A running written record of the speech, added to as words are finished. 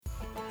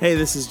Hey,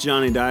 this is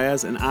Johnny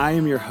Diaz, and I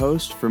am your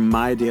host for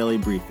My Daily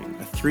Briefing,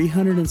 a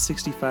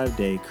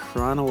 365-day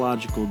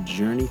chronological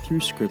journey through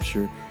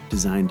Scripture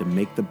designed to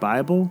make the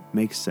Bible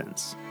make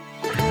sense.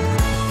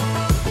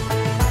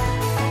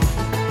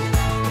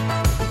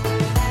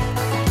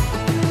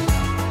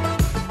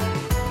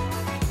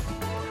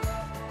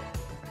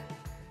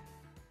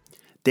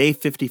 Day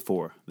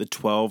 54, the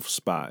 12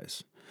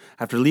 Spies.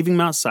 After leaving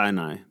Mount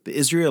Sinai, the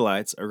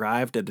Israelites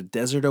arrived at a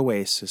desert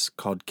oasis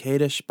called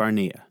Kadesh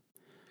Barnea.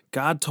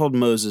 God told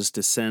Moses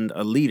to send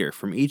a leader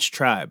from each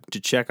tribe to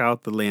check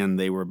out the land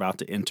they were about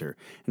to enter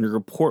and to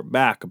report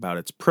back about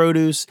its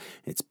produce,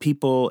 its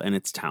people, and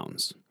its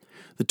towns.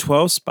 The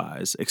 12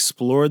 spies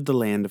explored the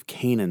land of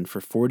Canaan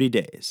for 40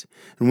 days,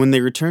 and when they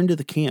returned to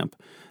the camp,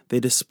 they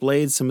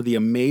displayed some of the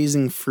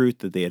amazing fruit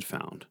that they had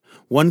found.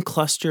 One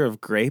cluster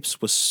of grapes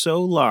was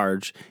so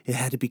large it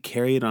had to be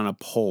carried on a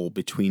pole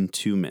between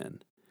two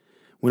men.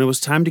 When it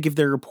was time to give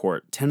their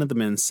report, 10 of the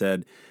men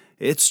said,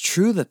 "It's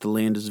true that the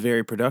land is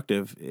very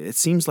productive. It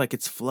seems like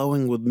it's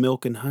flowing with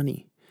milk and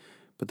honey.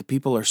 But the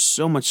people are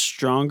so much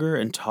stronger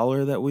and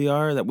taller than we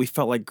are that we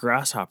felt like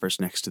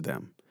grasshoppers next to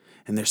them.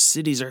 And their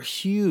cities are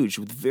huge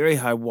with very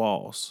high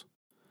walls."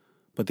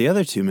 But the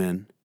other two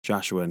men,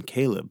 Joshua and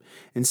Caleb,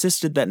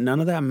 insisted that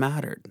none of that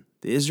mattered.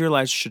 The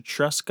Israelites should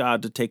trust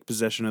God to take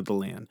possession of the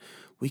land.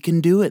 "We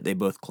can do it," they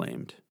both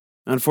claimed.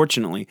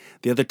 Unfortunately,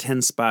 the other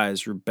 10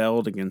 spies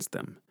rebelled against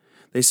them.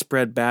 They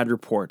spread bad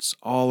reports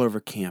all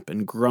over camp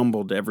and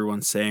grumbled to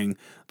everyone, saying,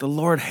 "The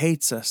Lord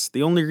hates us.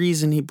 The only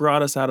reason he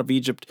brought us out of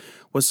Egypt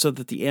was so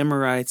that the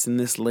Amorites in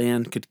this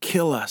land could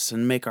kill us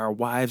and make our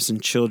wives and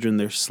children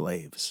their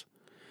slaves."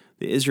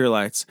 The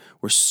Israelites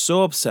were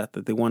so upset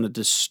that they wanted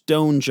to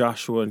stone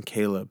Joshua and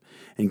Caleb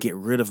and get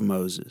rid of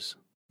Moses.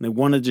 They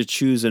wanted to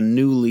choose a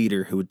new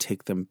leader who would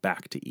take them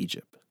back to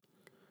Egypt.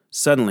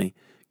 Suddenly,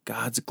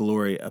 God's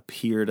glory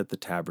appeared at the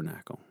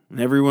tabernacle, and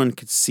everyone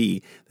could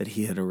see that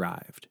he had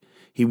arrived.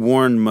 He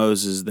warned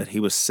Moses that he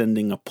was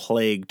sending a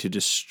plague to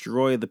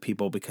destroy the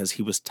people because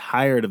he was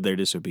tired of their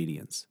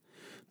disobedience.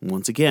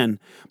 Once again,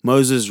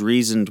 Moses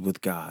reasoned with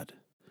God.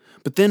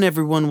 But then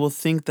everyone will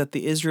think that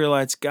the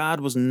Israelites' God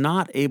was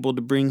not able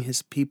to bring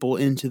his people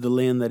into the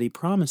land that he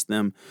promised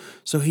them,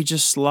 so he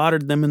just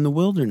slaughtered them in the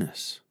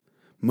wilderness.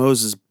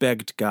 Moses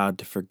begged God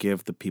to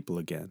forgive the people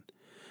again,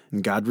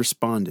 and God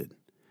responded,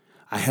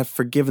 "I have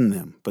forgiven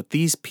them, but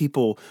these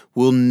people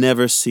will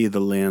never see the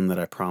land that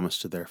I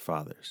promised to their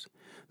fathers.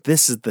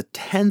 This is the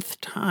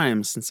 10th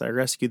time since I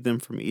rescued them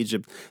from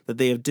Egypt that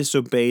they have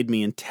disobeyed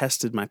me and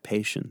tested my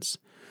patience.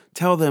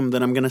 Tell them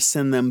that I'm going to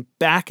send them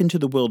back into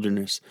the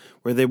wilderness,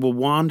 where they will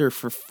wander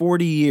for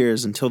 40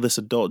 years until this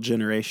adult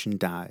generation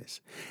dies.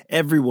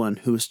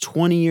 Everyone who is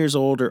 20 years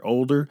old or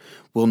older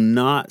will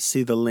not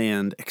see the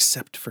land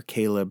except for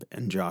Caleb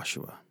and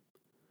Joshua."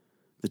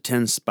 The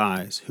 10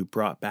 spies who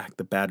brought back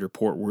the bad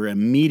report were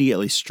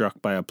immediately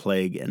struck by a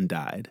plague and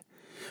died.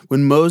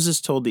 When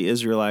Moses told the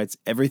Israelites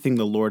everything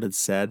the Lord had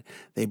said,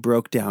 they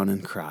broke down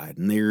and cried,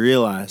 and they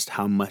realized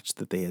how much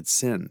that they had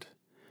sinned.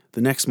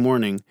 The next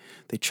morning,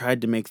 they tried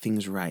to make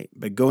things right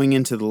by going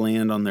into the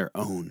land on their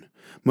own.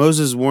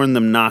 Moses warned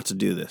them not to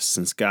do this,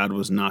 since God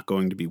was not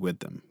going to be with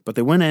them. But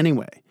they went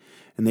anyway,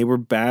 and they were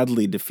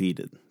badly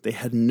defeated. They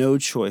had no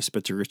choice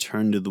but to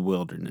return to the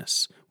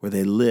wilderness, where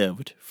they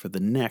lived for the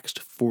next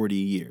 40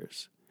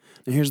 years.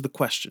 Now here's the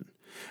question.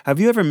 Have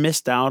you ever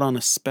missed out on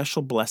a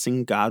special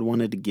blessing God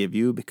wanted to give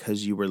you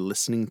because you were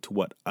listening to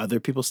what other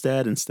people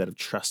said instead of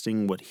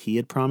trusting what he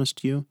had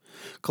promised you?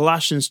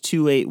 Colossians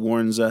 2:8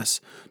 warns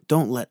us,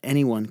 "Don't let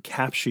anyone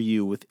capture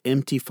you with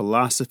empty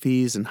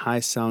philosophies and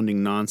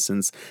high-sounding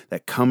nonsense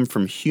that come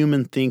from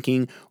human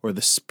thinking or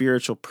the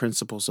spiritual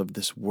principles of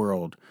this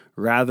world,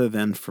 rather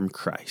than from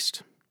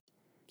Christ."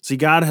 See,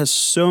 God has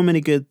so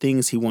many good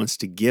things he wants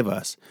to give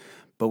us,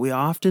 but we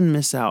often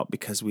miss out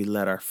because we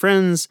let our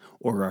friends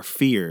or our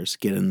fears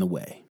get in the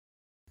way.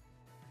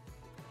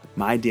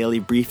 My Daily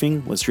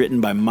Briefing was written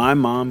by my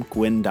mom,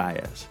 Gwen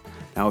Diaz.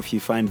 Now, if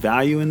you find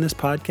value in this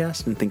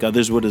podcast and think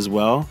others would as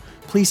well,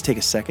 please take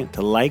a second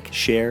to like,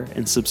 share,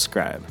 and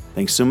subscribe.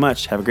 Thanks so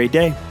much. Have a great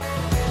day.